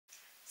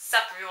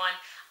Sup everyone,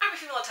 I'm a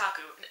female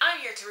otaku, and I'm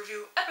here to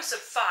review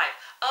episode 5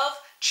 of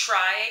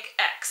Triage.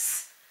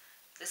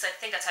 I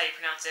think that's how you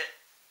pronounce it.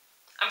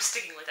 I'm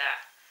sticking with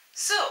that.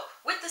 So,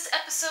 with this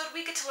episode,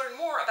 we get to learn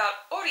more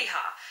about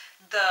Oriha,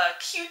 the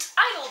cute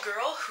idol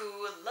girl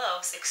who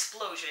loves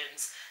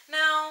explosions.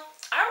 Now,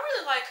 I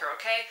really like her,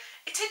 okay?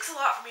 It takes a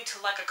lot for me to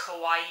like a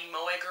kawaii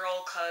moe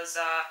girl, cause,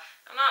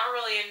 I'm not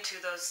really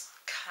into those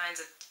kinds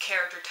of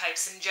character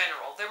types in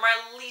general. They're my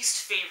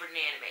least favorite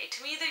in anime. To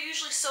me, they're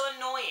usually so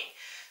annoying.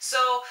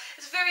 So,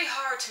 it's very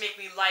hard to make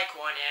me like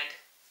one, and,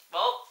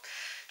 well,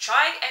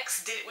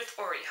 Triage did it with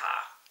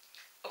Oriha.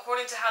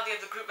 According to how the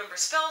other group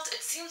members felt,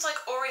 it seems like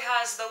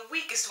Oriha is the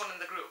weakest one in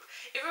the group.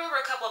 If you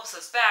remember a couple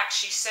episodes back,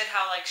 she said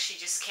how, she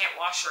just can't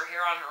wash her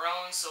hair on her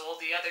own,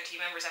 so the other team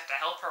members have to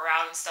help her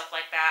out and stuff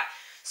like that.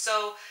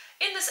 So,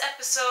 in this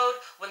episode,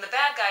 when the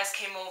bad guys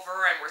came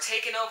over and were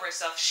taking over and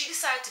stuff, she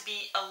decided to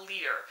be a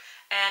leader.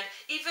 And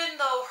even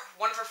though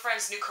one of her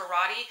friends knew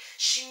karate,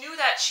 she knew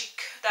that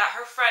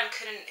her friend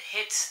couldn't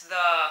hit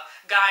the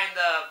guy in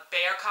the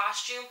bear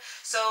costume,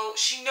 so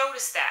she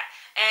noticed that,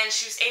 and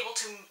she was able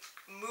to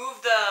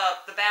move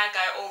the bad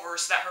guy over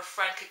so that her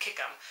friend could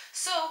kick him.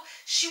 So,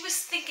 she was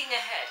thinking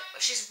ahead.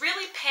 She's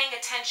really paying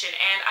attention,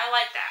 and I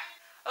like that.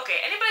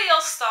 Okay, anybody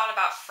else thought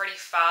about Freddy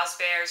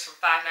Fazbear's from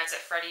Five Nights at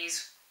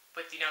Freddy's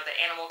with, the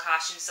animal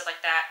costumes and stuff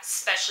like that,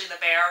 especially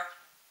the bear?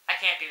 I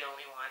can't be the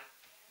only one.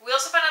 We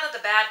also find out that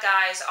the bad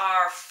guys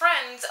are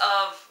friends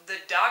of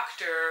the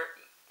Doctor.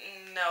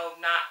 No,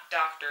 not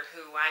Doctor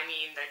Who. I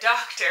mean the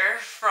Doctor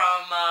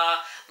from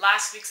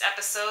last week's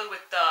episode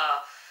with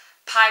the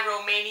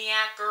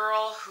pyromaniac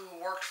girl who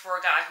worked for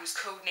a guy whose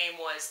code name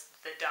was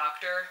the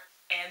Doctor.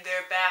 And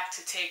they're back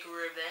to take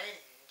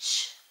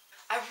revenge.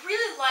 I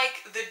really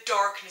like the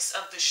darkness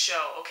of the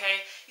show,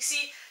 okay? You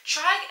see,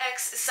 Triage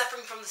is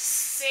suffering from the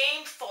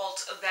same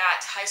fault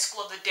that High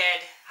School of the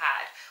Dead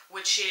had,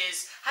 which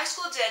is High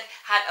School of the Dead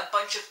had a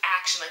bunch of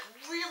action,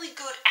 really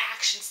good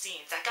action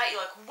scenes that got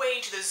you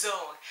way into the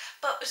zone,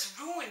 but was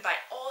ruined by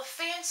all the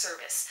fan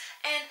service.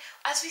 And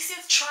as we see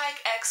with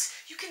Triage,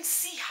 you can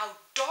see how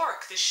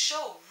dark the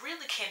show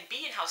really can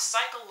be and how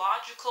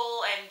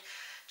psychological and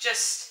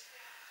just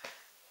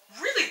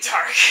really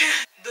dark.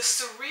 The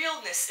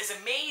surrealness is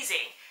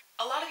amazing.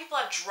 A lot of people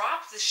have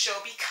dropped this show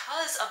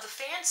because of the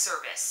fan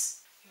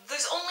service.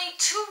 There's only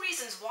two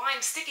reasons why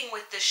I'm sticking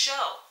with this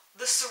show: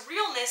 the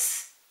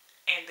surrealness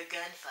and the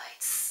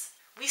gunfights.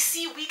 We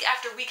see week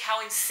after week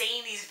how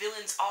insane these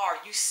villains are.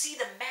 You see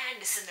the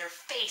madness in their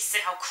face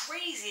and how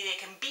crazy they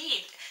can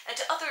be, and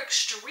to other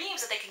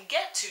extremes that they can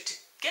get to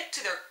get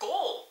to their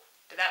goal.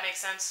 Did that make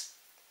sense?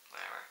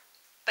 Whatever.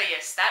 But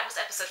yes, that was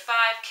episode 5.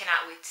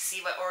 Cannot wait to see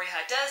what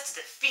Oriha does to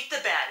defeat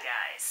the bad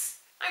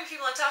guys. I'm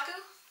Female Otaku.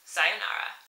 Sayonara.